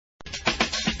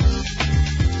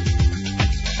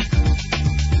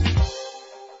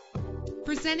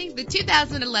Presenting the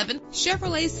 2011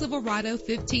 Chevrolet Silverado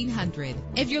 1500.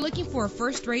 If you're looking for a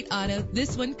first-rate auto,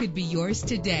 this one could be yours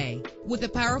today. With a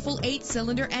powerful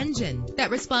 8-cylinder engine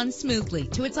that responds smoothly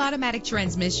to its automatic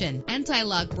transmission,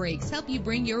 anti-lock brakes help you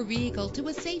bring your vehicle to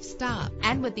a safe stop.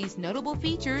 And with these notable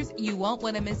features, you won't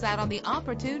want to miss out on the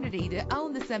opportunity to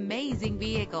own this amazing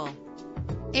vehicle.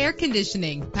 Air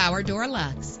conditioning, power door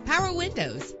locks, power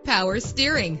windows, power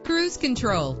steering, cruise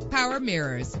control, power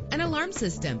mirrors, an alarm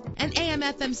system, an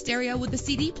AM/FM stereo with a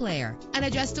CD player, an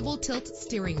adjustable tilt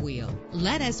steering wheel.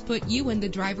 Let us put you in the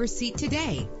driver's seat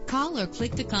today. Call or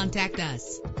click to contact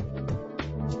us.